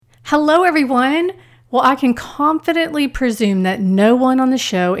Hello, everyone. Well, I can confidently presume that no one on the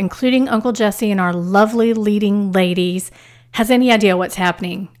show, including Uncle Jesse and our lovely leading ladies, has any idea what's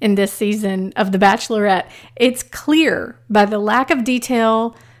happening in this season of The Bachelorette. It's clear by the lack of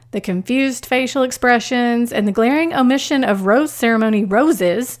detail, the confused facial expressions, and the glaring omission of rose ceremony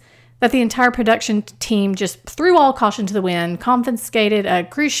roses that the entire production team just threw all caution to the wind, confiscated a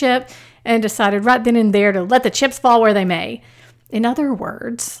cruise ship, and decided right then and there to let the chips fall where they may. In other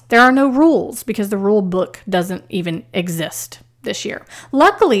words, there are no rules because the rule book doesn't even exist this year.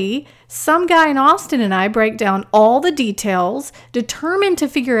 Luckily, some guy in Austin and I break down all the details, determined to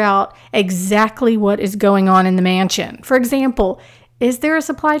figure out exactly what is going on in the mansion. For example, is there a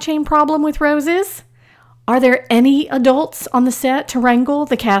supply chain problem with roses? Are there any adults on the set to wrangle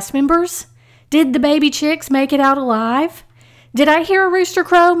the cast members? Did the baby chicks make it out alive? Did I hear a rooster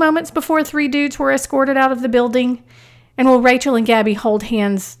crow moments before 3 dudes were escorted out of the building? And will Rachel and Gabby hold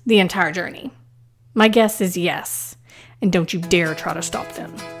hands the entire journey? My guess is yes. And don't you dare try to stop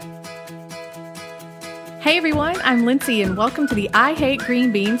them. Hey everyone, I'm Lindsay and welcome to the I Hate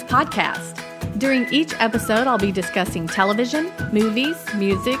Green Beans podcast. During each episode, I'll be discussing television, movies,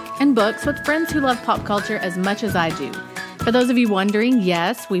 music, and books with friends who love pop culture as much as I do. For those of you wondering,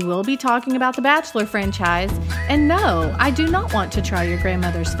 yes, we will be talking about the Bachelor franchise. And no, I do not want to try your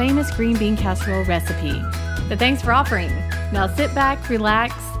grandmother's famous green bean casserole recipe. But thanks for offering. Now sit back,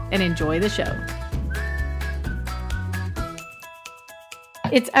 relax, and enjoy the show.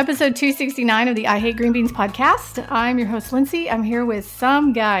 It's episode 269 of the I Hate Green Beans podcast. I'm your host, Lindsay. I'm here with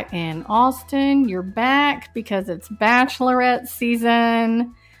some guy in Austin. You're back because it's Bachelorette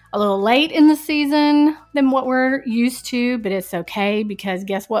season. A little late in the season than what we're used to, but it's okay because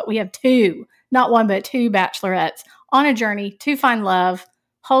guess what? We have two, not one, but two Bachelorettes on a journey to find love,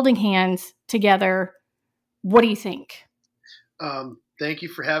 holding hands together. What do you think? Thank you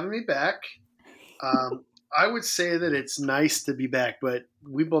for having me back. I would say that it's nice to be back, but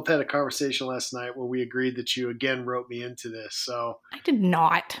we both had a conversation last night where we agreed that you again wrote me into this. So I did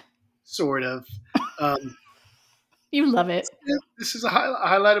not. Sort of. You love it. This is a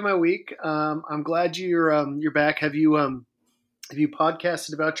highlight of my week. I'm glad you're back. Have you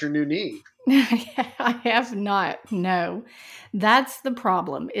podcasted about your new knee? I have not. No, that's the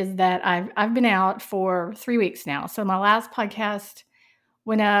problem. Is that I've been out for 3 weeks now. So my last podcast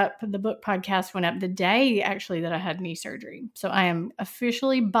went up. The book podcast went up the day actually that I had knee surgery. So I am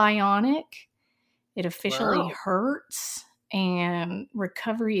officially bionic. It officially hurts, and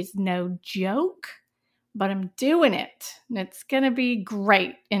recovery is no joke. But I'm doing it, and it's going to be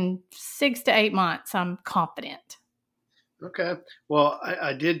great. In 6 to 8 months, I'm confident. Okay. Well,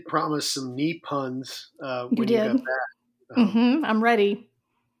 I did promise some knee puns when you got back. I'm ready.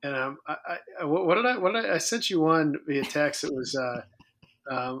 And what did I sent you one via text. It was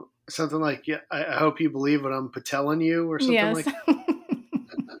something like, "Yeah, I hope you believe what I'm patelling you," or something like that.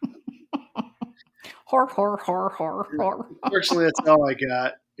 Hor. Unfortunately, that's all I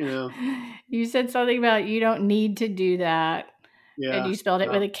got. You know, you said something about you don't need to do that. Yeah, and you spelled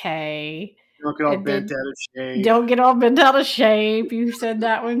it with a K. Don't get all bent out of shape. Don't get all bent out of shape. You said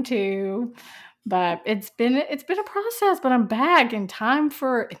that one too. But it's been a process. But I'm back in time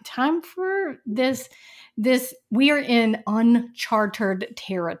for this. We are in uncharted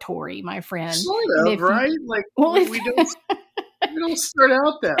territory, my friend. Sort of, right? We don't start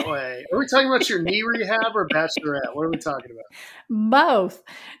out that way. Are we talking about your knee rehab or Bachelorette? What are we talking about? Both,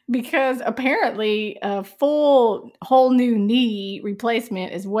 because apparently a whole new knee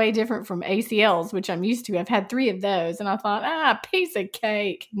replacement is way different from ACLs, which I'm used to. I've had 3 of those, and I thought, piece of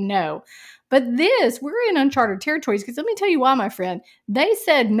cake. No. But we're in uncharted territories, because let me tell you why, my friend. They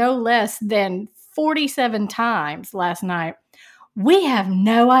said no less than 47 times last night, we have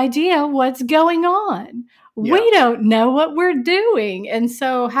no idea what's going on. Yeah. We don't know what we're doing. And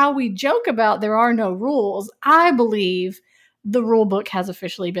so how we joke about there are no rules, I believe the rule book has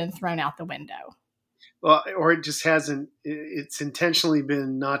officially been thrown out the window. Well, or it just hasn't. It's intentionally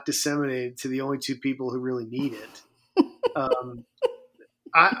been not disseminated to the only 2 people who really need it.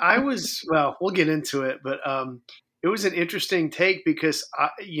 We'll get into it, but it was an interesting take because,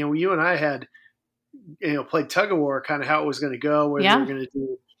 you and I had, played tug of war, kind of how it was going to go, where we were going to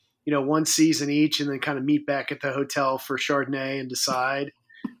do, one season each and then kind of meet back at the hotel for Chardonnay and decide.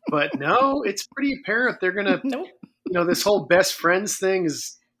 But no, it's pretty apparent they're going to, this whole best friends thing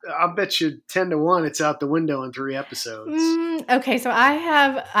is, I'll bet you 10 to 1 it's out the window in 3 episodes. Okay, so I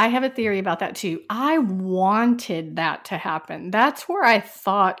have a theory about that too. I wanted that to happen. That's where I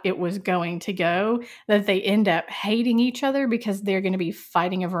thought it was going to go, that they end up hating each other because they're going to be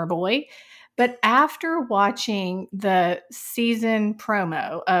fighting over a boy. But after watching the season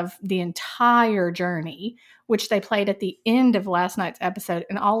promo of the entire journey, which they played at the end of last night's episode,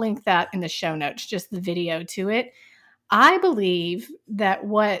 and I'll link that in the show notes, just the video to it, I believe that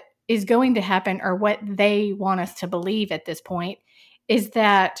what is going to happen, or what they want us to believe at this point, is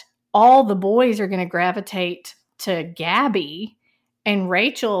that all the boys are going to gravitate to Gabby, and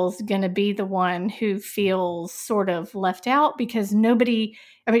Rachel's going to be the one who feels sort of left out because nobody,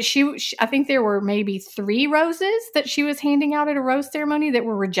 I mean, I think there were maybe 3 roses that she was handing out at a rose ceremony that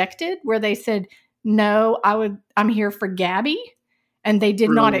were rejected, where they said, no, I'm here for Gabby. And they did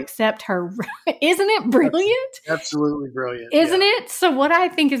not accept her. Isn't it brilliant? Absolutely brilliant. Isn't it? So what I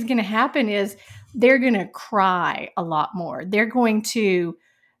think is going to happen is they're going to cry a lot more. They're going to,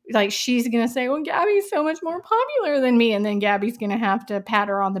 like, she's going to say, well, Gabby's so much more popular than me. And then Gabby's going to have to pat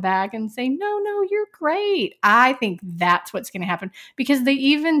her on the back and say, no, you're great. I think that's what's going to happen. Because they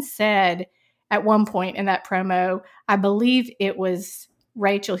even said at one point in that promo, I believe it was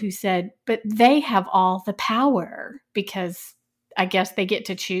Rachel who said, but they have all the power because I guess they get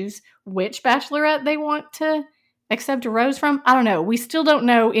to choose which bachelorette they want to accept a rose from. I don't know. We still don't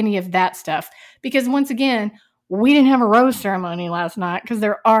know any of that stuff because, once again, we didn't have a rose ceremony last night because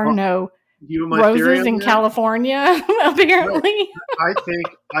there are no roses in California, apparently. No,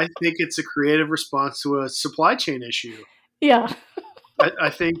 I think it's a creative response to a supply chain issue. Yeah. I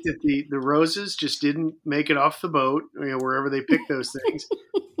think that the roses just didn't make it off the boat, wherever they picked those things.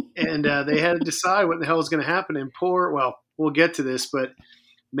 And they had to decide what the hell was going to happen. And we'll get to this, but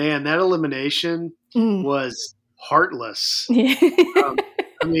man, that elimination was heartless. I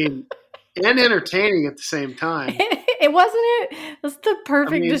mean, and entertaining at the same time. It wasn't it? That's the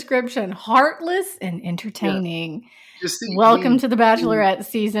perfect description. Heartless and entertaining. Yeah. Welcome to the Bachelorette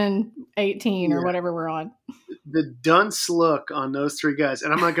season 18 or whatever we're on. The dunce look on those 3 guys,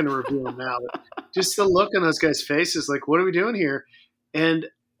 and I'm not going to reveal them now, but just the look on those guys' faces, like, what are we doing here? And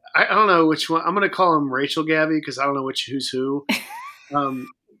I don't know which one. I'm going to call him Rachel Gabby because I don't know who's who.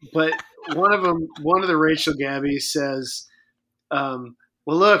 But one of the Rachel Gabby says,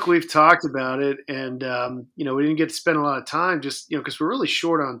 well, look, we've talked about it, and we didn't get to spend a lot of time just because we're really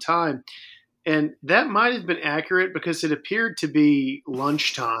short on time. And that might have been accurate because it appeared to be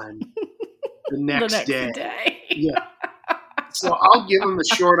lunchtime the next day. Yeah. So I'll give them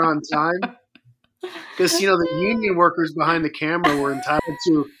a short on time because the union workers behind the camera were entitled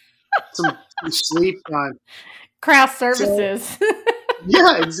to some sleep time. Craft services. So,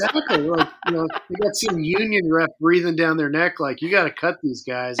 yeah, exactly. Like, they got some union rep breathing down their neck like, you got to cut these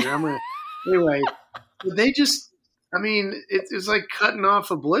guys. Or I'm going to, anyway, they just, it's like cutting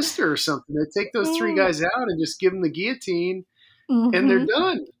off a blister or something. They take those 3 guys out and just give them the guillotine and they're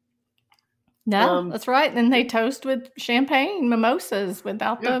done. No, that's right. Then they toast with champagne, mimosas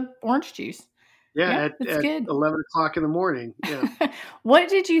without the orange juice. Yeah, at 11 o'clock in the morning. Yeah. What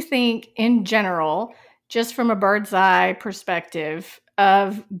did you think in general, just from a bird's eye perspective,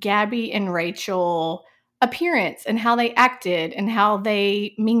 of Gabby and Rachel appearance and how they acted and how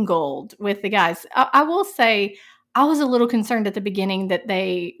they mingled with the guys? I will say I was a little concerned at the beginning that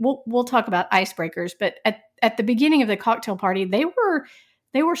we'll talk about icebreakers, but at the beginning of the cocktail party, they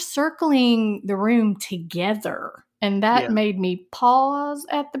were circling the room together. And that made me pause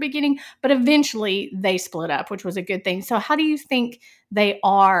at the beginning. But eventually they split up, which was a good thing. So how do you think they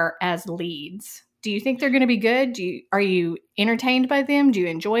are as leads? Do you think they're going to be good? Are you entertained by them? Do you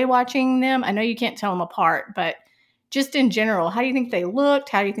enjoy watching them? I know you can't tell them apart, but just in general, how do you think they looked?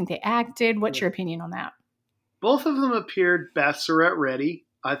 How do you think they acted? What's your opinion on that? Both of them appeared Bachelorette ready.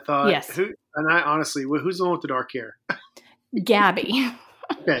 I thought, yes. Honestly, who's the one with the dark hair? Gabby.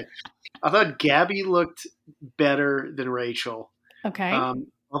 Okay. I thought Gabby looked better than Rachel. Okay.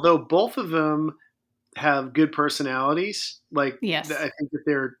 Although both of them have good personalities. Like, yes. I think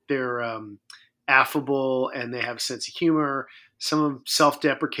that they're affable and they have a sense of humor. Some of them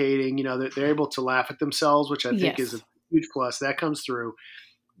self-deprecating. They're able to laugh at themselves, which I think is a huge plus. That comes through.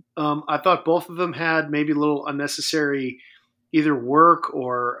 I thought both of them had maybe a little unnecessary either work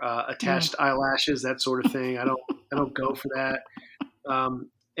or attached eyelashes, that sort of thing. I don't go for that.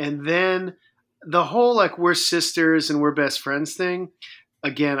 And then the whole we're sisters and we're best friends thing,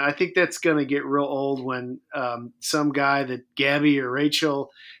 again, I think that's going to get real old when some guy that Gabby or Rachel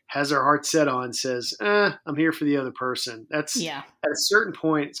has her heart set on says, I'm here for the other person. That's at a certain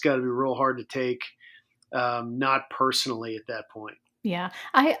point, it's got to be real hard to take, not personally at that point. Yeah.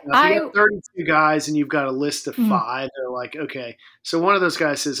 If you got 32 guys and you've got a list of 5, they're like, okay, so one of those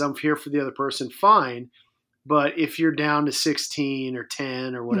guys says, I'm here for the other person. Fine. But if you're down to 16 or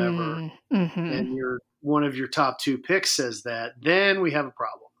 10 or whatever, and one of your top 2 picks says that, then we have a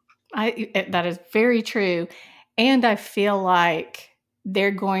problem. That is very true. And I feel like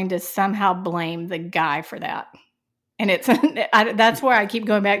they're going to somehow blame the guy for that. And that's where I keep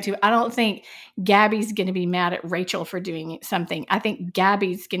going back to. I don't think Gabby's going to be mad at Rachel for doing something. I think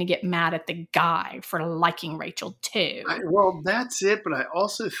Gabby's going to get mad at the guy for liking Rachel too. Well, that's it. But I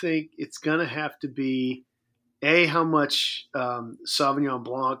also think it's going to have to be how much Sauvignon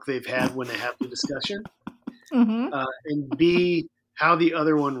Blanc they've had when they have the discussion, and B, how the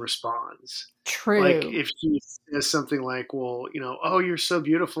other one responds. True. Like if she says something like, "Well, oh, you're so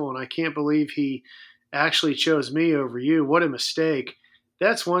beautiful, and I can't believe he actually chose me over you. What a mistake."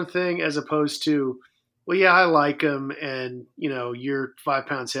 That's one thing, as opposed to, "Well, yeah, I like him, and you're 5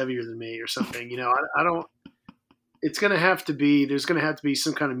 pounds heavier than me," or something. I don't. It's going to have to be. There's going to have to be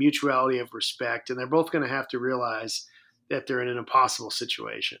some kind of mutuality of respect, and they're both going to have to realize that they're in an impossible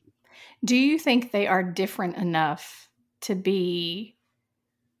situation. Do you think they are different enough to be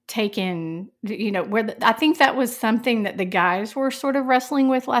taken, I think that was something that the guys were sort of wrestling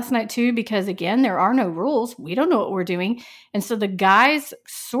with last night too, because again, there are no rules. We don't know what we're doing. And so the guys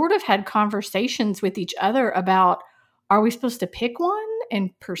sort of had conversations with each other about, are we supposed to pick one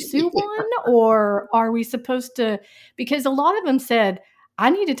and pursue one? Or are we supposed to, because a lot of them said, I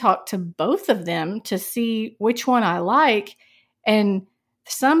need to talk to both of them to see which one I like. And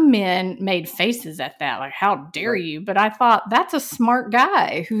some men made faces at that, like, how dare you? But I thought, that's a smart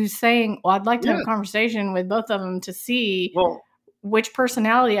guy who's saying, well, I'd like to have a conversation with both of them to see which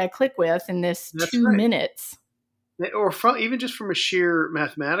personality I click with in this 2 minutes. Or even just from a sheer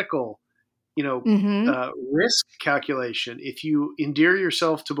mathematical, risk calculation. If you endear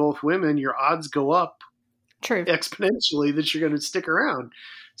yourself to both women, your odds go up exponentially that you're going to stick around.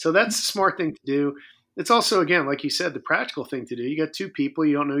 So that's a smart thing to do. It's also, again, like you said, the practical thing to do. You got 2 people,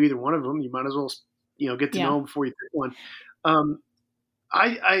 you don't know either one of them. You might as well, get to know them before you pick one.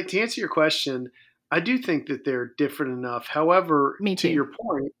 To answer your question, I do think that they're different enough. However, to your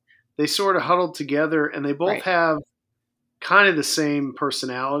point, they sort of huddled together, and they both have kind of the same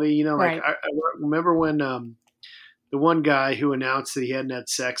personality. I remember when the one guy who announced that he hadn't had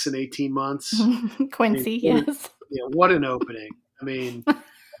sex in 18 months, Quincy, yes. What an opening! I mean.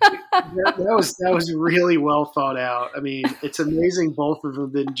 That was really well thought out. I mean, it's amazing both of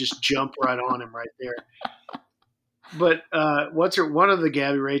them didn't just jump right on him right there. But one of the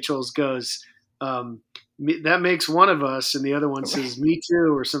Gabby Rachels goes, that makes one of us, and the other one says, me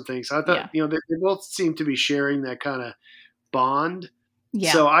too, or something. So I thought, they both seem to be sharing that kind of bond.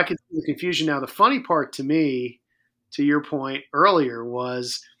 Yeah. So I could see the confusion. Now, the funny part to me, to your point earlier,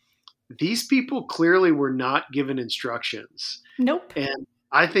 was these people clearly were not given instructions. Nope. And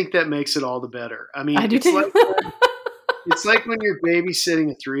I think that makes it all the better. I mean, it's like when you're babysitting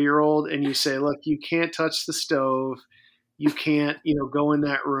a 3-year-old and you say, look, you can't touch the stove. You can't, go in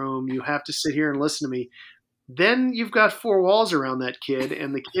that room. You have to sit here and listen to me. Then you've got 4 walls around that kid,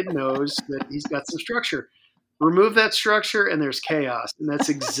 and the kid knows that he's got some structure. Remove that structure and there's chaos. And that's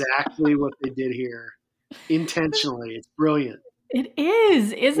exactly what they did here. Intentionally. It's brilliant. It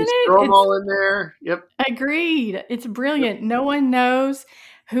is, isn't it? Throw them all in there. Yep. Agreed. It's brilliant. Yep. No one knows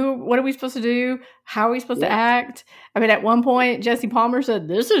what are we supposed to do? How are we supposed to act? I mean, at one point, Jesse Palmer said,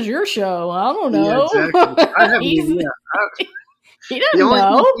 "This is your show." I don't know. Yeah, exactly. I have he doesn't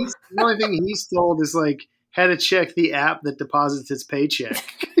know. The only thing he's told is how to check the app that deposits his paycheck.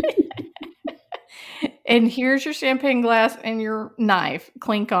 And here's your champagne glass and your knife.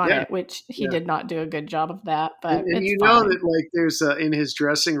 Clink on it, which he did not do a good job of that. But and it's know that there's in his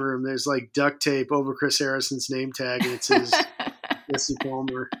dressing room there's duct tape over Chris Harrison's name tag, and it says Jesse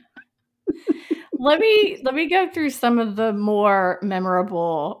Palmer. Let me go through some of the more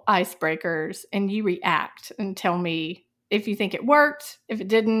memorable icebreakers, and you react and tell me if you think it worked, if it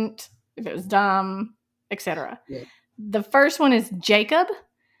didn't, if it was dumb, etc. Yeah. The first one is Jacob,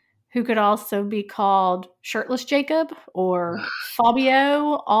 who could also be called Shirtless Jacob or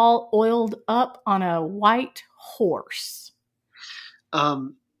Fabio, all oiled up on a white horse.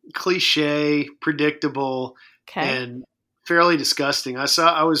 Cliche, predictable, and fairly disgusting. I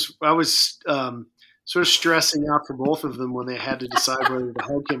was sort of stressing out for both of them when they had to decide whether to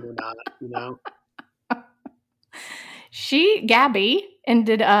hug him or not. Gabby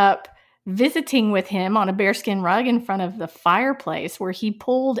ended up visiting with him on a bearskin rug in front of the fireplace, where he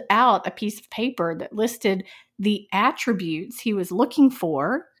pulled out a piece of paper that listed the attributes he was looking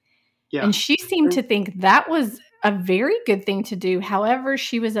for. Yeah. And she seemed to think that was a very good thing to do. However,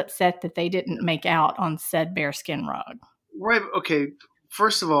 she was upset that they didn't make out on said bearskin rug. Right. Okay.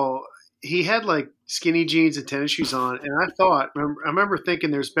 First of all, he had skinny jeans and tennis shoes on. And I remember thinking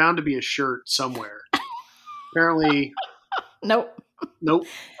there's bound to be a shirt somewhere. Apparently. Nope. Nope.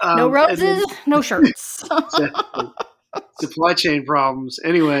 No roses, no shirts. Supply chain problems.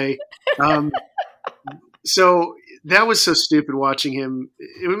 Anyway, so that was so stupid watching him.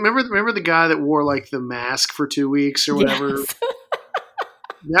 Remember the guy that wore like the mask for 2 weeks or whatever? Yes.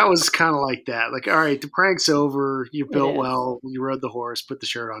 That was kind of like that. Like, all right, the prank's over. You built well. You rode the horse. Put the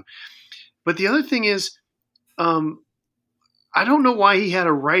shirt on. But the other thing is, I don't know why he had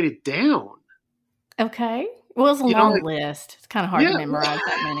to write it down. Okay. Well, it's a long list. It's kind of hard to memorize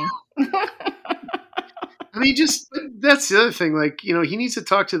that many. I mean, that's the other thing. Like, he needs to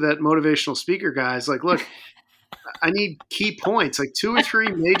talk to that motivational speaker guy. It's like, look, I need key points, like 2 or 3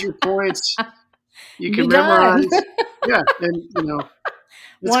 major points you can memorize. Yeah. And,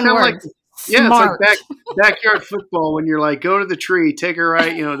 it's one word. Smart. It's like backyard football when you're like, go to the tree, take a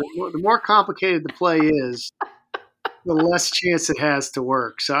right. The more complicated the play is, the less chance it has to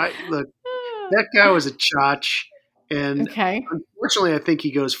work. So that guy was a chotch, and unfortunately, I think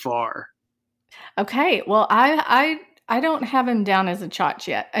he goes far. Okay. Well, I don't have him down as a chotch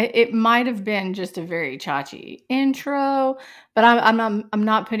yet. It might have been just a very chotchy intro, but I'm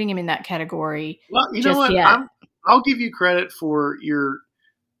not putting him in that category. Well, you know what? Yet. I'll give you credit for your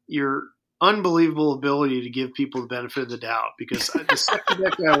unbelievable ability to give people the benefit of the doubt, because the second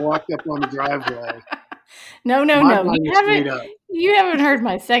that guy walked up on the driveway. No. You haven't heard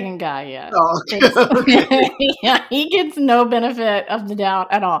my second guy yet. Oh, okay. Yeah, he gets no benefit of the doubt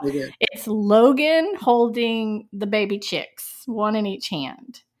at all. Okay. It's Logan holding the baby chicks, one in each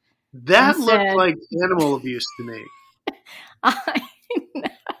hand. That looked like animal abuse to me. I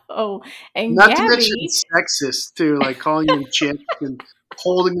know. And not Gabby, to mention sexist too, like calling them chicks and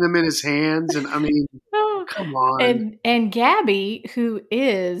holding them in his hands, and I mean, come on. And Gabby, who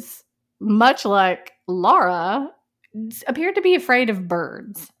is much like Laura, appeared to be afraid of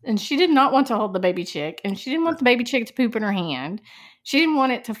birds, and she did not want to hold the baby chick, and she didn't want the baby chick to poop in her hand. She didn't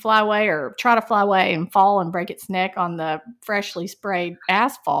want it to fly away or try to fly away and fall and break its neck on the freshly sprayed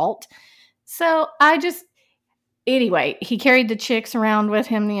asphalt. So anyway, he carried the chicks around with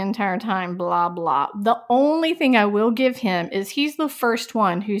him the entire time, blah, blah. The only thing I will give him is he's the first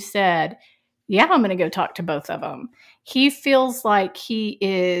one who said, yeah, I'm going to go talk to both of them. He feels like he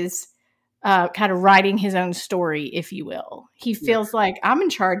is kind of writing his own story, if you will. He feels like I'm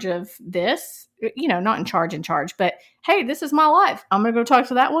in charge of this, not in charge, but hey, this is my life. I'm going to go talk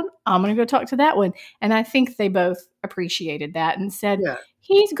to that one. I'm going to go talk to that one. And I think they both appreciated that and said,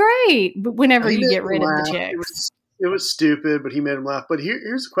 he's great. But whenever you get rid of the chicks. It was stupid, but he made him laugh. But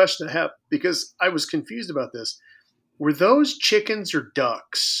here's a question I have, because I was confused about this. Were those chickens or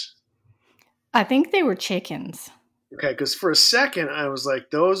ducks? I think they were chickens. Okay, because for a second I was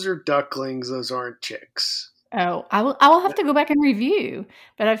like, those are ducklings, those aren't chicks. Oh, I will have to go back and review,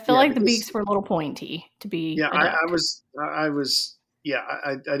 but I feel like the beaks were a little pointy to be. Yeah, I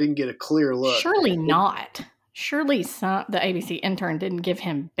didn't get a clear look. Surely not. Surely the ABC intern didn't give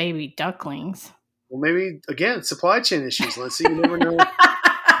him baby ducklings. Well, maybe again, supply chain issues. Let's see. You never know.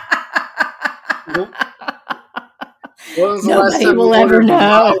 Nobody will ever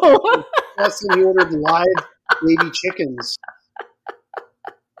know. Last time you ordered live baby chickens.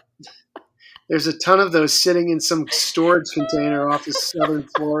 There's a ton of those sitting in some storage container off of southern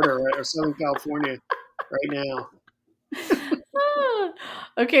Florida or southern California right now.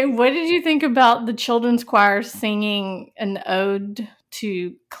 Okay, what did you think about the children's choir singing an ode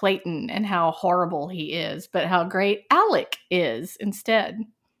to Clayton and how horrible he is, but how great Alec is instead?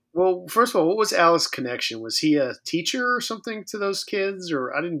 Well, first of all, what was Alec's connection? Was he a teacher or something to those kids,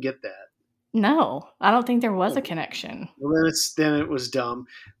 or I didn't get that? No, I don't think there was a connection. Well, then it was dumb.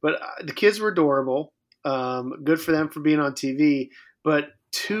 But the kids were adorable. Good for them for being on TV. But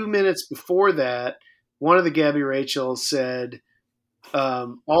 2 minutes before that, one of the Gabby Rachels said,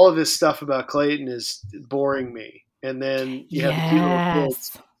 all of this stuff about Clayton is boring me. And then you have the cute little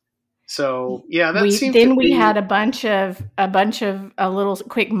kids. So we had a bunch of a little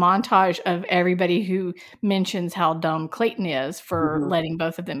quick montage of everybody who mentions how dumb Clayton is for letting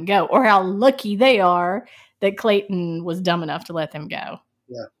both of them go, or how lucky they are that Clayton was dumb enough to let them go.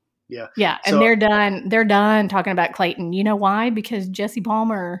 Yeah. And so, they're done talking about Clayton. You know why? Because Jesse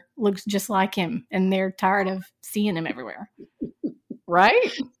Palmer looks just like him, and they're tired of seeing him everywhere.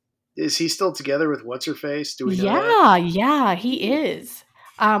 Right? Is he still together with what's her face? Do we know that? Yeah, he is.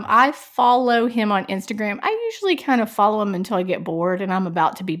 I follow him on Instagram. I usually kind of follow him until I get bored, and I'm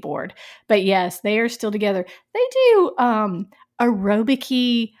about to be bored. But yes, they are still together. They do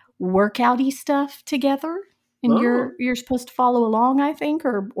aerobic-y, workout-y stuff together, and you're supposed to follow along, I think,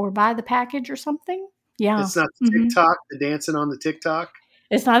 or buy the package or something. Yeah, it's not the TikTok, the dancing on the TikTok.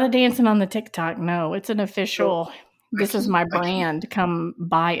 It's not the dancing on the TikTok. No, it's an official this is my brand. Come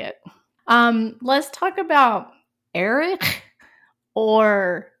buy it. Let's talk about Eric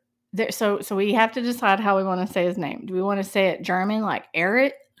or there. So we have to decide how we want to say his name. Do we want to say it German like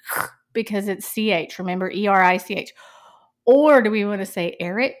Eric because it's CH? Remember ERICH, or do we want to say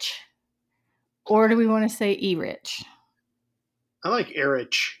Erich, or do we want to say Erich? I like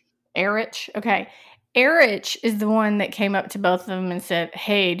Erich. Erich, okay. Erich is the one that came up to both of them and said,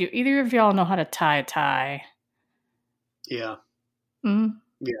 "Hey, do either of y'all know how to tie a tie?" Yeah. Mm-hmm.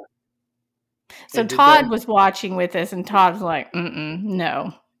 Yeah. So Todd was watching with us, and Todd's like,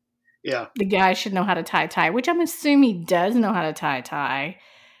 no. Yeah. The guy should know how to tie a tie, which I'm assuming he does know how to tie a tie.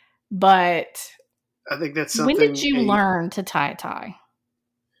 But I think that's something. When did you learn to tie a tie?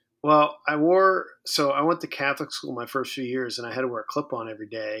 Well, I went to Catholic school my first few years, and I had to wear a clip-on every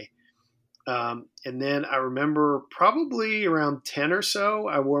day. And then I remember probably around 10 or so,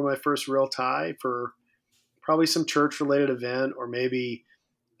 I wore my first real tie for probably some church-related event or maybe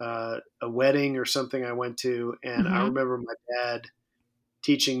a wedding or something I went to. And I remember my dad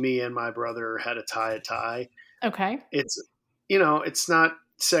teaching me and my brother how to tie a tie. Okay. It's not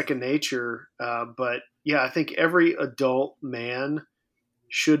second nature, but yeah, I think every adult man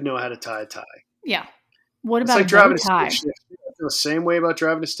should know how to tie a tie. Yeah. What about it's like driving a stick shift? I feel the same way about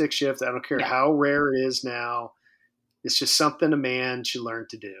driving a stick shift. I don't care how rare it is now. It's just something a man should learn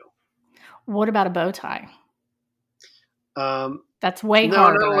to do. What about a bow tie? That's way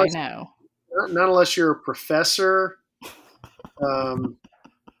harder, I know. Not unless you're a professor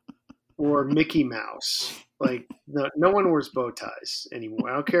or Mickey Mouse. Like no one wears bow ties anymore.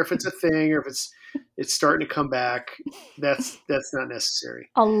 I don't care if it's a thing or if it's starting to come back. That's not necessary.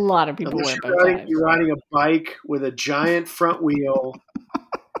 A lot of people wear bow ties. You're riding a bike with a giant front wheel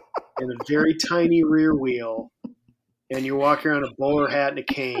and a very tiny rear wheel, and you're walking around a bowler hat and a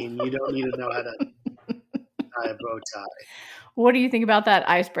cane. You don't need to know how to tie a bow tie. What do you think about that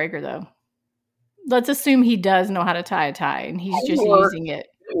icebreaker, though? Let's assume he does know how to tie a tie, and he's just using it.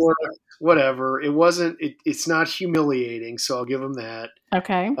 Or whatever. It's not humiliating, so I'll give him that.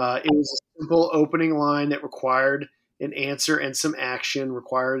 Okay. It was a simple opening line that required an answer and some action,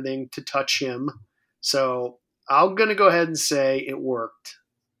 requiring to touch him. So I'm going to go ahead and say it worked.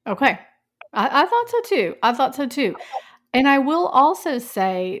 Okay. I thought so too. And I will also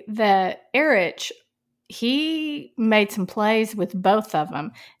say that Erich, he made some plays with both of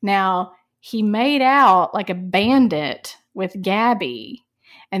them. Now, he made out like a bandit with Gabby.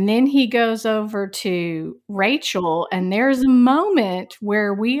 And then he goes over to Rachel, and there's a moment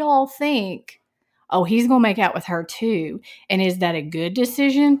where we all think, oh, he's going to make out with her too. And is that a good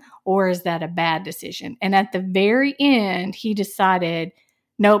decision or is that a bad decision? And at the very end, he decided,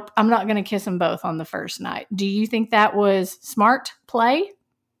 nope, I'm not going to kiss them both on the first night. Do you think that was smart play?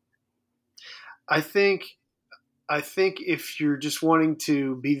 I think if you're just wanting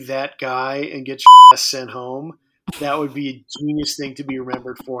to be that guy and get your ass sent home, that would be a genius thing to be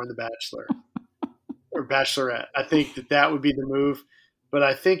remembered for in The Bachelor or Bachelorette. I think that would be the move, but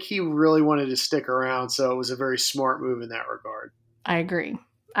I think he really wanted to stick around, so it was a very smart move in that regard. I agree.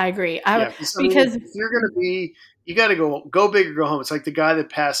 Because if you're going to be, you got to go big or go home. It's like the guy that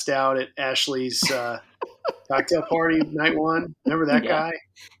passed out at Ashley's cocktail party night one. Remember that guy?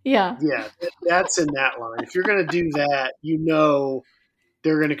 Yeah. Yeah, that's in that line. If you're going to do that,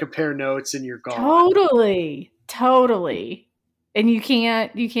 they're going to compare notes and you're gone. Totally. And you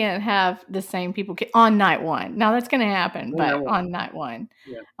can't have the same people on night one. Now that's going to happen, but on night one.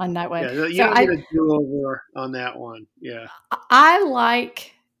 Yeah. On night one. Yeah, you don't get a do-over on that one. Yeah. I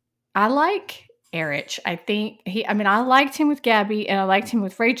like Erich. I liked him with Gabby and I liked him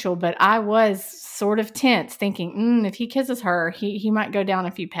with Rachel, but I was sort of tense thinking, if he kisses her, he might go down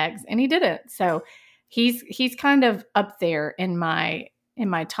a few pegs, and he didn't. So he's kind of up there in my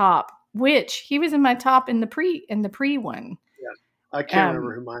top, which he was in my top in the pre one. Yeah. I can't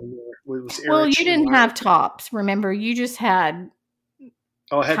remember who mine were. Well, you didn't have tops. Remember, you just had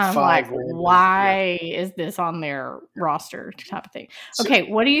I had 5. Like, why is this on their roster type of thing? Okay,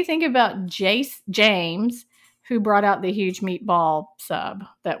 what do you think about James, who brought out the huge meatball sub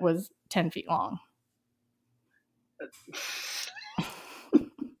that was 10 feet long?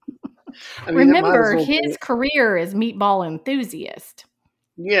 Remember, his career is meatball enthusiast.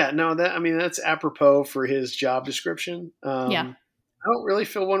 Yeah, no, that's apropos for his job description. I don't really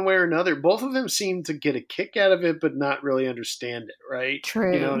feel one way or another. Both of them seem to get a kick out of it, but not really understand it, right?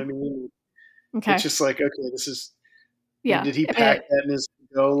 True. You know what I mean? Okay. It's just like, okay, this is. Yeah. Did he pack that in his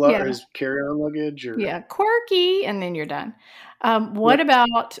or his carry-on luggage? Or? Yeah, quirky, and then you're done. What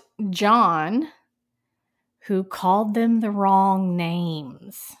about John, who called them the wrong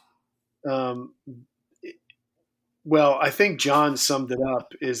names? Well, I think John summed it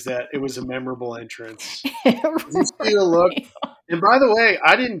up, is that it was a memorable entrance. You see the look. Really? And by the way,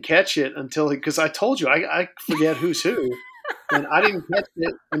 I didn't catch it until because I told you I forget who's who. And I didn't catch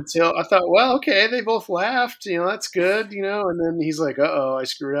it until I thought, well, okay, they both laughed. That's good, And then he's like, uh-oh, I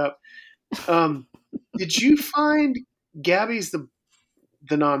screwed up. Did you find Gabby's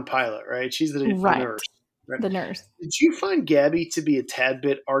the non-pilot, right? She's the nurse. Right? The nurse. Did you find Gabby to be a tad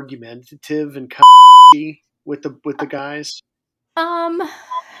bit argumentative and with the guys?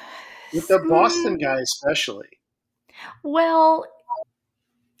 With the Boston guy especially. Well,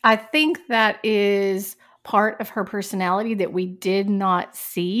 I think that is part of her personality that we did not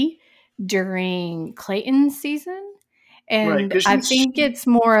see during Clayton's season. And right, I think it's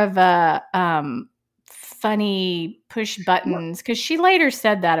more of a funny push buttons, because she later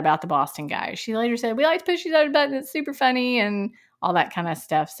said that about the Boston guy. She later said, we like to push these other buttons, it's super funny and all that kind of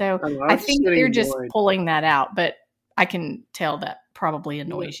stuff. So I think they're just pulling that out, but I can tell that probably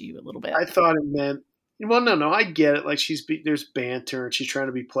annoys you a little bit. I thought it meant, well, no, I get it. Like there's banter and she's trying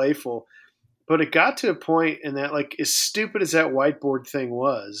to be playful, but it got to a point in that, like, as stupid as that whiteboard thing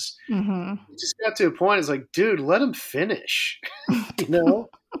was, it just got to a point. It's like, dude, let him finish, and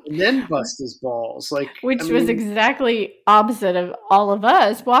then bust his balls. Which was exactly opposite of all of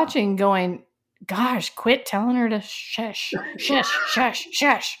us watching, going, gosh, quit telling her to shush, shush, shush,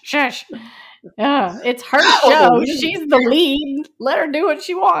 shush, shush. Yeah, it's her show. She's the lead. Let her do what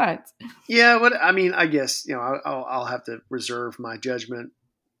she wants. Yeah, but I guess I'll have to reserve my judgment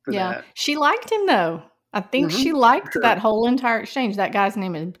for that. She liked him though. I think she liked that whole entire exchange. That guy's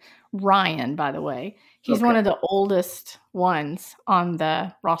name is Ryan, by the way. He's one of the oldest ones on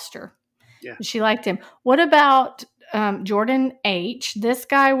the roster. Yeah, she liked him. What about Jordan H? This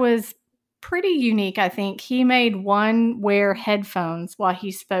guy was pretty unique. I think he made one wear headphones while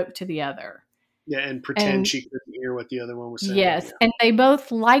he spoke to the other. Yeah, and pretend she couldn't hear what the other one was saying. Yes, and they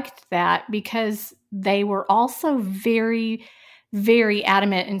both liked that because they were also very, very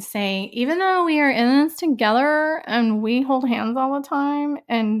adamant in saying, even though we are in this together and we hold hands all the time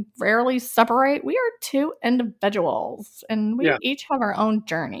and rarely separate, we are two individuals and we each have our own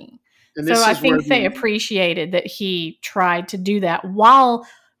journey. And so I think they appreciated that he tried to do that while,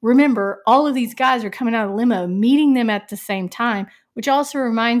 remember, all of these guys are coming out of the limo, meeting them at the same time, which also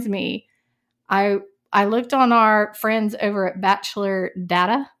reminds me, I looked on our friends over at Bachelor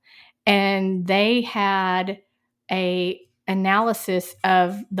Data, and they had a analysis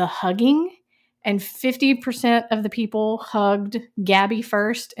of the hugging, and 50% of the people hugged Gabby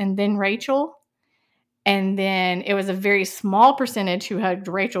first and then Rachel. And then it was a very small percentage who hugged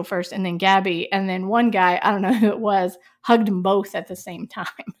Rachel first and then Gabby. And then one guy, I don't know who it was, hugged them both at the same time.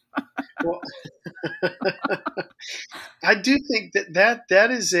 Well, I do think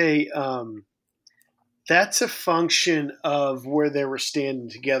that is that's a function of where they were standing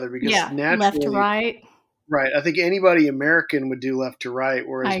together, because naturally, left to right. Right. I think anybody American would do left to right,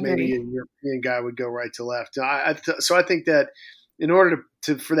 whereas maybe a European guy would go right to left. So I think that in order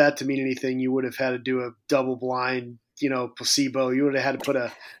for that to mean anything, you would have had to do a double blind, placebo. You would have had to put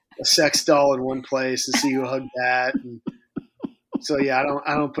a sex doll in one place and see who hugged that. And so I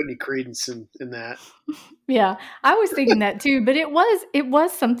don't put any credence in that. Yeah, I was thinking that too, but it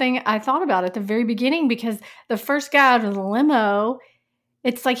was something I thought about at the very beginning, because the first guy out of the limo,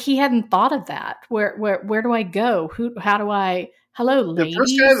 it's like he hadn't thought of that. Where do I go? How do I? Hello, ladies. The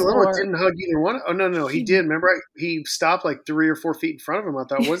first guy out of the limo didn't hug either one. Oh no, he did. Remember, he stopped like 3 or 4 feet in front of him. I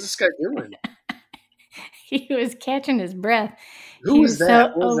thought, what's this guy doing? He was catching his breath. Who was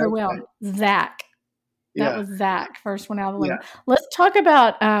that? So overwhelmed. Zach. That was Zach, first one out of the limo. Let's talk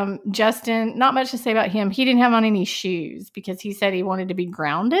about Justin. Not much to say about him. He didn't have on any shoes because he said he wanted to be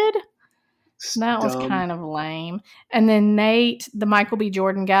grounded. That was kind of lame. And then Nate, the Michael B.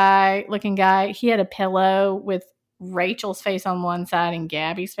 Jordan looking guy, he had a pillow with Rachel's face on one side and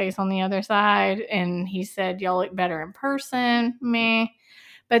Gabby's face on the other side. And he said, y'all look better in person. Meh.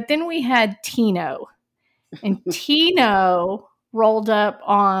 But then we had Tino. And Tino rolled up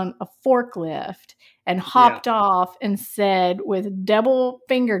on a forklift and hopped off and said with double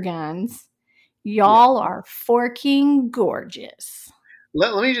finger guns, y'all are forking gorgeous.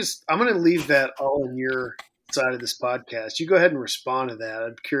 Let me I'm going to leave that all on your side of this podcast. You go ahead and respond to that.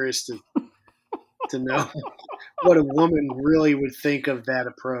 I'm curious to know what a woman really would think of that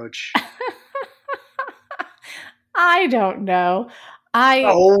approach. I don't know.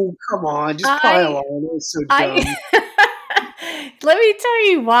 Oh, come on. Just pile on. It was so dumb. Let me tell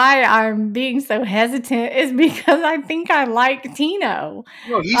you why I'm being so hesitant is because I think I like Tino.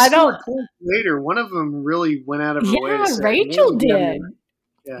 No, he scored points later. One of them really went out of her way to say, Rachel did.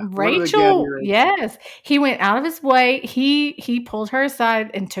 Yeah. Rachel, yes. He went out of his way. He pulled her aside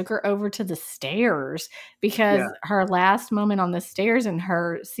and took her over to the stairs because her last moment on the stairs in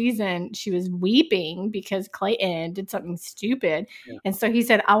her season, she was weeping because Clayton did something stupid. Yeah. And so he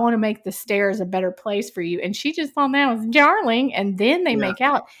said, I want to make the stairs a better place for you. And she just thought that was darling. And then they make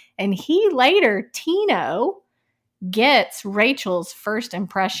out. And he later, Tino, gets Rachel's first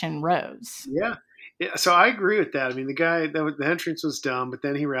impression rose. Yeah. So I agree with that. I mean, the entrance was dumb, but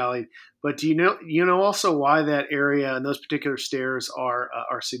then he rallied. But do you know also why that area and those particular stairs are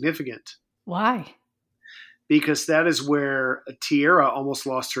significant? Why? Because that is where Tiara almost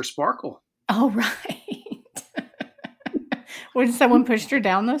lost her sparkle. Oh, right. When someone pushed her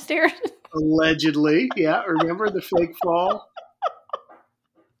down those stairs? Allegedly, yeah. Remember the fake fall?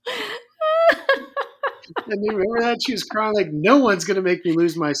 And you remember that? She was crying like, no one's going to make me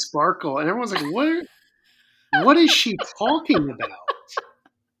lose my sparkle. And everyone's like, what is she talking about?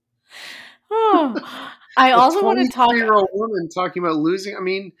 Oh, I also want to talk. A 23-year-old woman talking about losing. I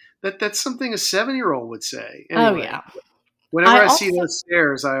mean, that's something a 7-year-old would say. Anyway, oh, yeah. Whenever I see those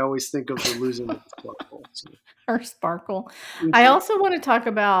stairs, I always think of the losing of sparkle. So. Her sparkle. Mm-hmm. I also want to talk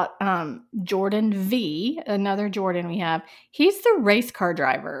about Jordan V, another Jordan we have. He's the race car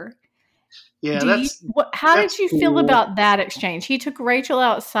driver. Yeah, how did you feel about that exchange? He took Rachel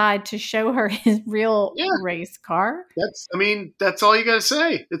outside to show her his real race car. That's all you got to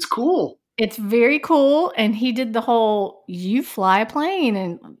say. It's cool. It's very cool. And he did the whole, you fly a plane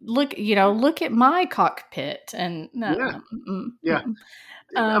and look at my cockpit. And yeah.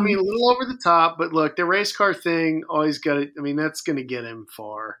 I mean, a little over the top, but look, the race car thing always got it. I mean, that's going to get him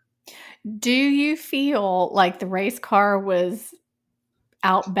far. Do you feel like the race car was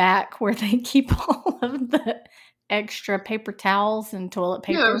out back where they keep all of the extra paper towels and toilet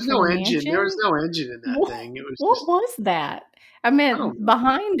paper? Yeah, there was no engine. There was no engine in that thing. It was what was that? I mean,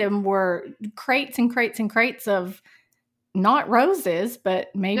 behind him were crates and crates and crates of not roses,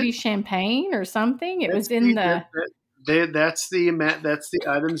 but maybe champagne or something. It was in that's the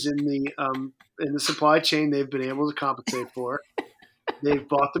items in the supply chain they've been able to compensate for. They've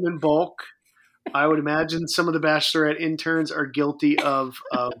bought them in bulk. I would imagine some of the Bachelorette interns are guilty of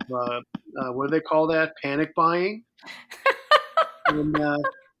what do they call that? Panic buying. And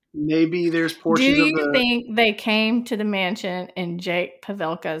maybe there's portions of the... Do you think they came to the mansion in Jake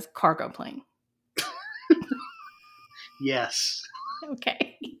Pavelka's cargo plane? Yes.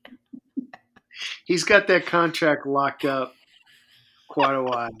 Okay. He's got that contract locked up quite a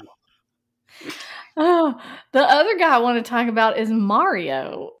while. Oh, the other guy I want to talk about is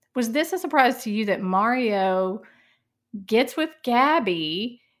Mario. Was this a surprise to you that Mario gets with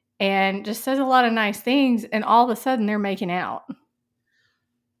Gabby and just says a lot of nice things, and all of a sudden they're making out?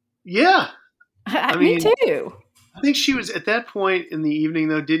 Yeah. Me too. I think she was at that point in the evening,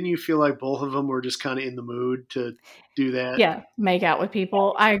 though. Didn't you feel like both of them were just kind of in the mood to do that? Yeah, make out with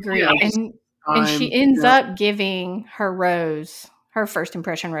people. I agree. Yeah, and she ends up giving her rose, her first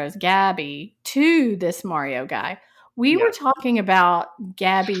impression rose, Gabby, to this Mario guy. We were talking about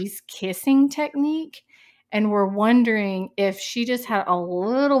Gabby's kissing technique, and we're wondering if she just had a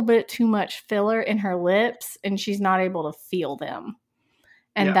little bit too much filler in her lips and she's not able to feel them.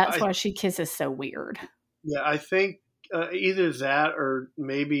 And that's why she kisses so weird. Yeah, I think either that or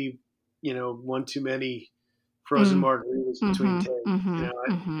maybe, one too many frozen margaritas between takes.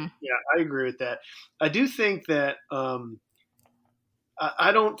 I agree with that. I do think that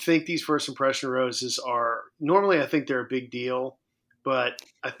I don't think these first impression roses are normally. I think they're a big deal, but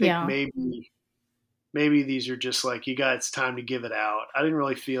I think maybe these are just like it's time to give it out. I didn't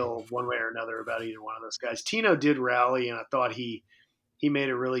really feel one way or another about either one of those guys. Tino did rally, and I thought he made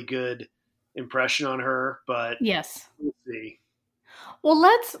a really good impression on her. But yes, we'll see. Well,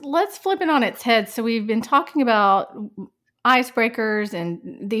 let's flip it on its head. So we've been talking about icebreakers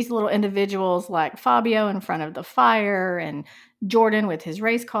and these little individuals like Fabio in front of the fire and Jordan with his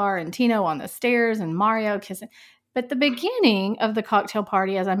race car and Tino on the stairs and Mario kissing. But the beginning of the cocktail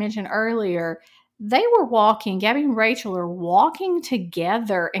party, as I mentioned earlier, they were walking, Gabby and Rachel are walking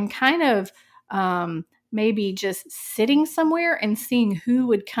together and kind of maybe just sitting somewhere and seeing who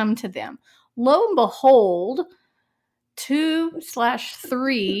would come to them. Lo and behold,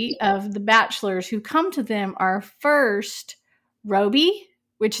 2/3 of the bachelors who come to them are first Roby,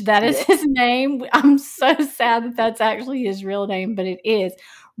 which that is his name. I'm so sad that that's actually his real name, but it is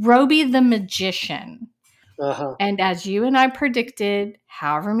Roby the Magician. Uh-huh. And as you and I predicted,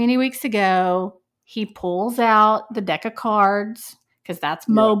 however many weeks ago, he pulls out the deck of cards because that's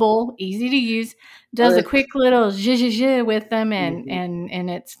mobile, easy to use. Does a quick little zh with them, and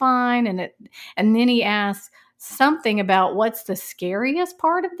it's fine. And then he asks, something about what's the scariest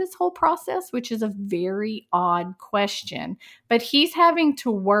part of this whole process, which is a very odd question. But he's having to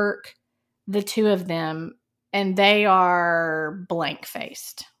work the two of them, and they are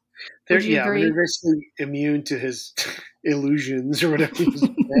blank-faced. Would you agree? They're basically immune to his illusions or whatever.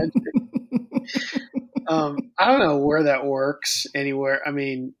 I don't know where that works anywhere. I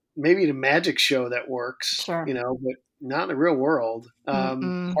mean, maybe the magic show that works, Sure. But not in the real world.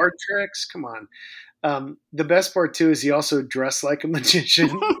 Hard tricks, come on. The best part too is he also dressed like a magician.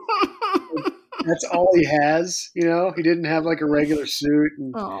 That's all he has, He didn't have like a regular suit,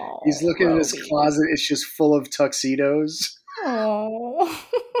 and he's looking in his closet. It's just full of tuxedos. Oh,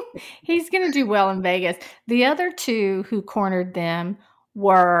 he's going to do well in Vegas. The other two who cornered them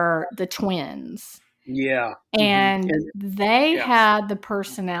were the twins. Yeah. And they had the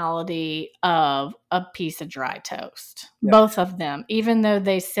personality of a piece of dry toast. Yeah. Both of them, even though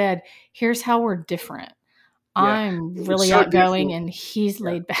they said, here's how we're different. Yeah. I'm really outgoing different. And he's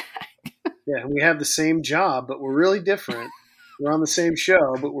laid back. Yeah, we have the same job, but we're really different. We're on the same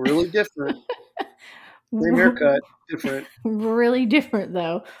show, but we're really different. Same haircut, different. Really different,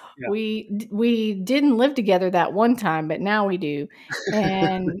 though. Yeah. We didn't live together that one time, but now we do.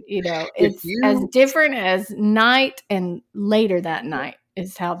 And, it's as different as night and later that night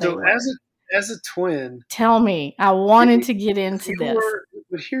is how they were. As a twin. Tell me. I wanted to get into this.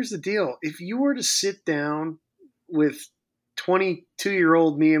 But here's the deal. If you were to sit down with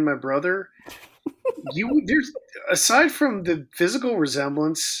 22-year-old me and my brother, there's aside from the physical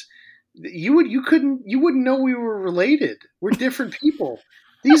resemblance, you wouldn't know we were related. We're different people.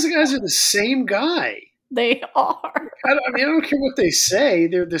 These guys are the same guy. They are. I don't care what they say.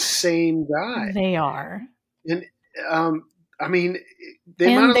 They're the same guy. They are. And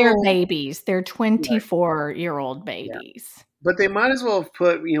they're babies. They're 24-year-old babies. Yeah. But they might as well have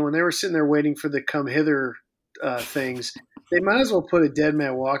put, when they were sitting there waiting for the come hither things, they might as well put a dead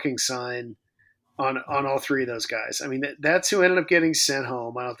man walking sign on all three of those guys. I mean, that's who ended up getting sent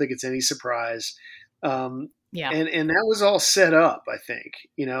home. I don't think it's any surprise. And that was all set up, I think.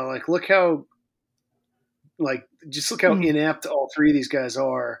 Look how inept all three of these guys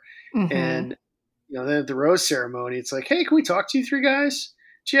are. Mm-hmm. And, then at the rose ceremony, it's like, hey, can we talk to you three guys?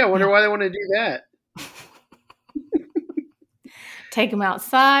 Gee, I wonder why they want to do that. Take them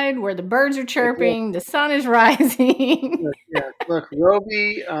outside where the birds are chirping, the sun is rising. Look,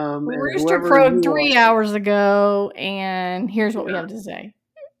 Roby. Rooster crowed 3 hours ago, and here's what we have to say.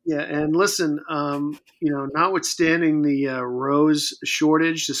 Yeah, and listen, notwithstanding the rose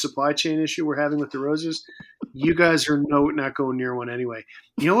shortage, the supply chain issue we're having with the roses, you guys are not going near one anyway.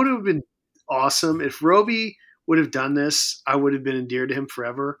 You know what would have been awesome? If Roby would have done this, I would have been endeared to him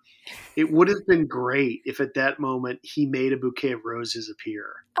forever. It would have been great if at that moment he made a bouquet of roses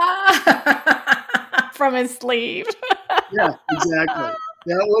appear. From his sleeve. Yeah, exactly.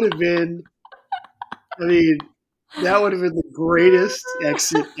 That would have been, that would have been the greatest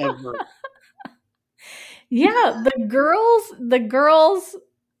exit ever. Yeah, the girls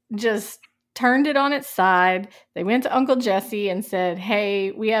just turned it on its side. They went to Uncle Jesse and said,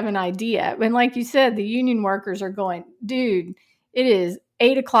 hey, we have an idea. And like you said, the union workers are going, dude, it is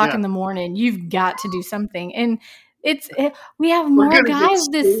 8:00 in the morning. You've got to do something. And we have more guys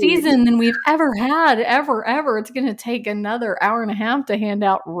this season than we've ever had, ever. It's going to take another hour and a half to hand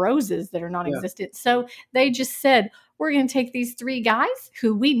out roses that are non-existent. So they just said, we're going to take these three guys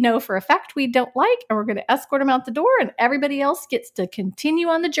who we know for a fact we don't like, and we're going to escort them out the door, and everybody else gets to continue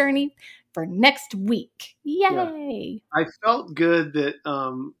on the journey for next week. Yay. Yeah. I felt good that,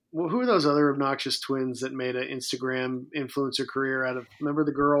 who are those other obnoxious twins that made an Instagram influencer career out of, remember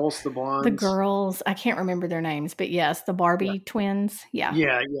the girls, the blondes? The girls, I can't remember their names, but yes, the Barbie twins. Yeah.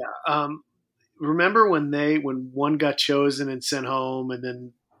 Yeah. Remember when one got chosen and sent home and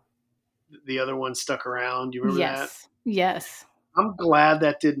then the other one stuck around? Do you remember that? Yes. I'm glad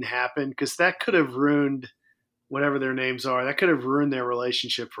that didn't happen because that could have ruined whatever their names are. That could have ruined their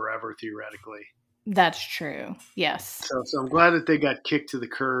relationship forever, theoretically. That's true. Yes. So I'm glad that they got kicked to the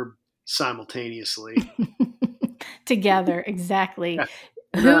curb simultaneously. Together, exactly. Yeah.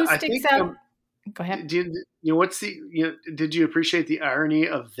 Who sticks out? Go ahead. Did you appreciate the irony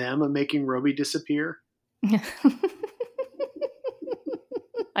of them making Roby disappear?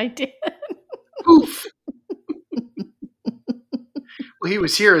 I did. Oof. Well, he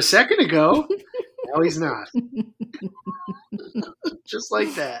was here a second ago. Now he's not. Just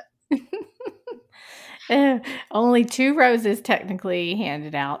like that. Only 2 roses technically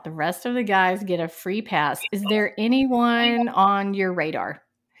handed out. The rest of the guys get a free pass. Is there anyone on your radar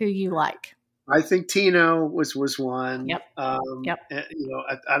who you like? I think Tino was one. Yep. I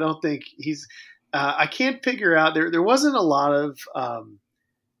don't think I can't figure out. There wasn't a lot of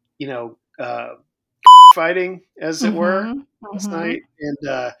you know fighting, as it were, last night,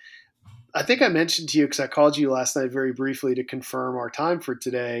 and I think I mentioned to you because I called you last night very briefly to confirm our time for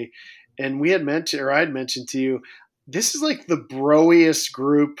today, and we had mentioned, or I had mentioned to you, this is like the broiest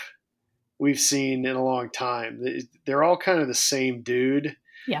group we've seen in a long time. They're all kind of the same dude.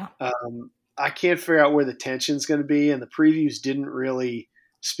 Yeah. I can't figure out where the tension's going to be, and the previews didn't really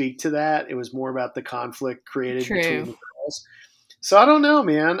speak to that. It was more about the conflict created between the girls. So I don't know,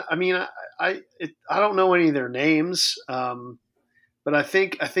 man. I mean, I don't know any of their names, but I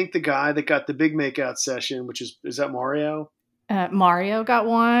think the guy that got the big makeout session, which is that Mario? Mario got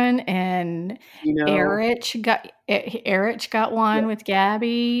one, and Erich got one with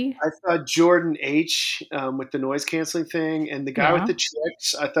Gabby. I thought Jordan H with the noise canceling thing, and the guy with the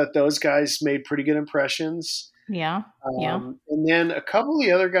chicks. I thought those guys made pretty good impressions. Yeah, And then a couple of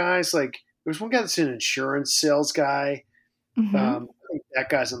the other guys, like there was one guy that's an insurance sales guy. I think that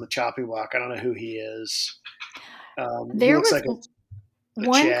guy's on the chopping block. I don't know who he is. There was like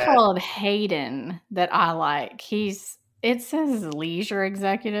one Chad. Called Hayden that I like. It says leisure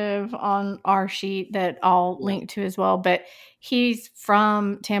executive on our sheet that I'll link to as well, but he's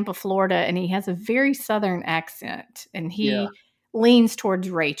from Tampa, Florida, and he has a very Southern accent, and he leans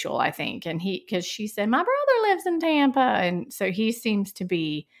towards Rachel, I think. And because she said, my brother lives in Tampa. And so he seems to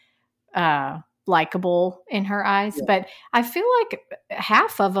be, likable in her eyes, but I feel like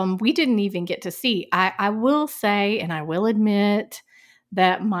half of them we didn't even get to see. I will say, and I will admit,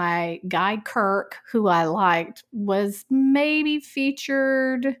 that my guy Kirk, who I liked, was maybe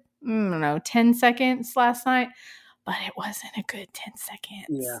featured, I don't know, 10 seconds last night, but it wasn't a good 10 seconds.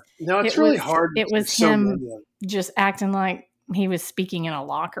 Yeah. No, it's really hard. It was him just acting like he was speaking in a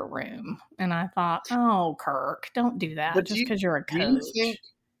locker room. And I thought, oh, Kirk, don't do that just because you're a coach.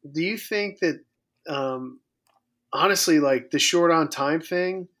 Do you think that, honestly, like the short on time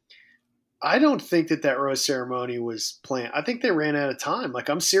thing, I don't think that rose ceremony was planned. I think they ran out of time. Like,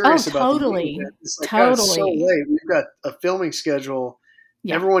 I'm serious about totally. It's like, God, it's so late. We've got a filming schedule.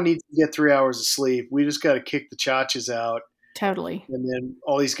 Yeah. Everyone needs to get 3 hours of sleep. We just got to kick the chachas out. Totally. And then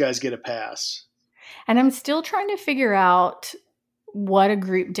all these guys get a pass. And I'm still trying to figure out what a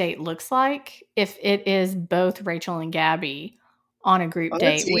group date looks like if it is both Rachel and Gabby on a group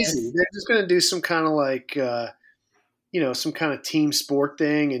date. That's easy. They're just going to do some kind of like some kind of team sport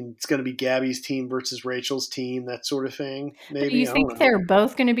thing, and it's going to be Gabby's team versus Rachel's team, that sort of thing. Maybe. Do you think they're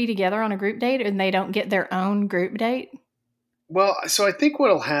both going to be together on a group date and they don't get their own group date? Well, so I think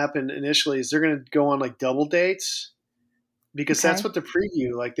what'll happen initially is they're going to go on like double dates, because that's what the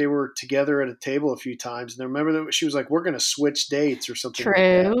preview, like they were together at a table a few times. And I remember that she was like, we're going to switch dates or something.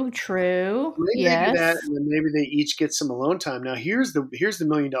 True. Maybe they do that, and then maybe they each get some alone time. Now, here's the $1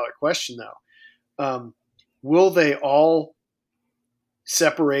 million question, though. Will they all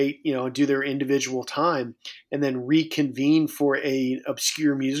separate, do their individual time and then reconvene for a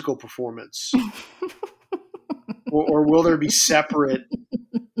obscure musical performance? or will there be separate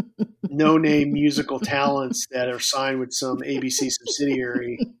no-name musical talents that are signed with some ABC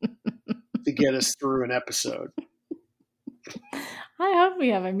subsidiary to get us through an episode? I hope we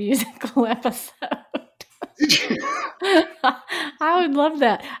have a musical episode. I would love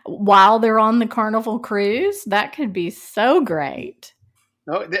that. While they're on the Carnival cruise, that could be so great.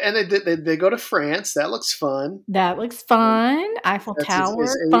 Oh, and they go to France. That looks fun. Eiffel Tower,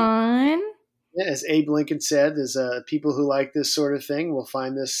 fun. Yeah, as Abe Lincoln said, there's people who like this sort of thing will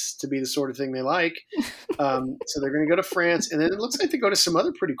find this to be the sort of thing they like. So they're going to go to France, and then it looks like they go to some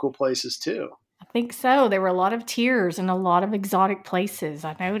other pretty cool places too. I think so. There were a lot of tiers and a lot of exotic places,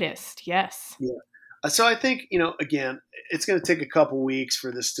 I noticed. Yes. Yeah. So I think, again, it's going to take a couple weeks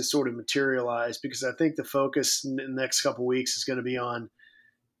for this to sort of materialize, because I think the focus in the next couple weeks is going to be on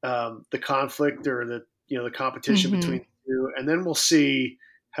the conflict or the competition between the two. And then we'll see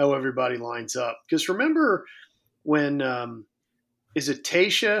how everybody lines up. Because remember when, is it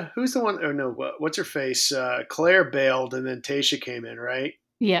Tayshia? Who's the one? Or no, what's her face? Claire bailed and then Tayshia came in, right?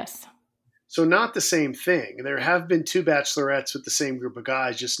 Yes. So not the same thing. There have been 2 bachelorettes with the same group of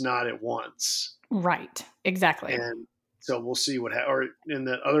guys, just not at once. Right. Exactly. And so we'll see or in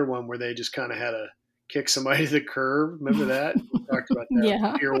the other one where they just kind of had to kick somebody to the curb. Remember that? We talked about that.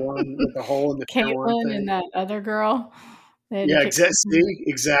 Yeah. Pier 1 with the hole in the Pier 1 thing. And that other girl. Yeah,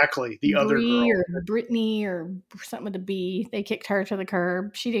 exactly. The other girl. Or Brittany or something with a B. They kicked her to the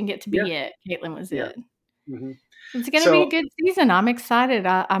curb. She didn't get to be it. Caitlin was it. Mm-hmm. It's going to be a good season. I'm excited.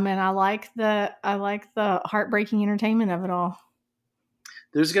 I mean, I like the heartbreaking entertainment of it all.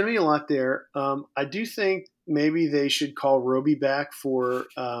 There's going to be a lot there. I do think maybe they should call Roby back for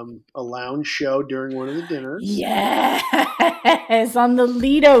a lounge show during one of the dinners. Yes, on the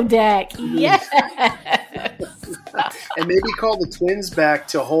Lido deck. Yes. And maybe call the twins back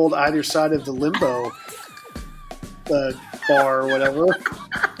to hold either side of the limbo bar or whatever.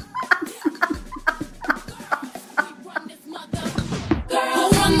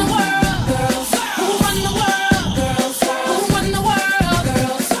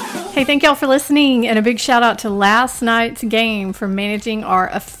 Hey, thank y'all for listening, and a big shout out to last night's game for managing our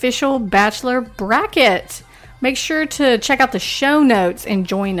official Bachelor bracket. Make sure to check out the show notes and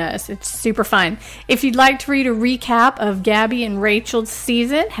join us. It's super fun. If you'd like to read a recap of Gabby and Rachel's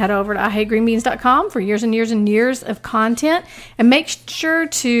season, head over to IHateGreenBeans.com for years and years and years of content. And make sure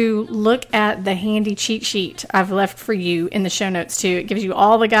to look at the handy cheat sheet I've left for you in the show notes too. It gives you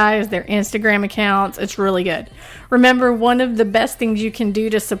all the guys, their Instagram accounts. It's really good. Remember, one of the best things you can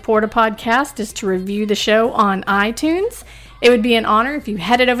do to support a podcast is to review the show on iTunes. It would be an honor if you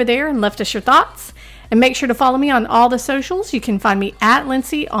headed over there and left us your thoughts. And make sure to follow me on all the socials. You can find me at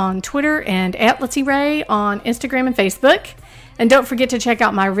Lindsay on Twitter and at Lindsay Ray on Instagram and Facebook. And don't forget to check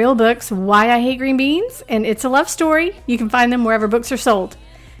out my real books, Why I Hate Green Beans and It's a Love Story. You can find them wherever books are sold.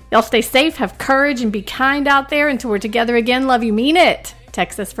 Y'all stay safe, have courage, and be kind out there until we're together again. Love you, mean it.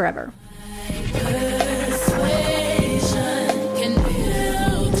 Texas forever.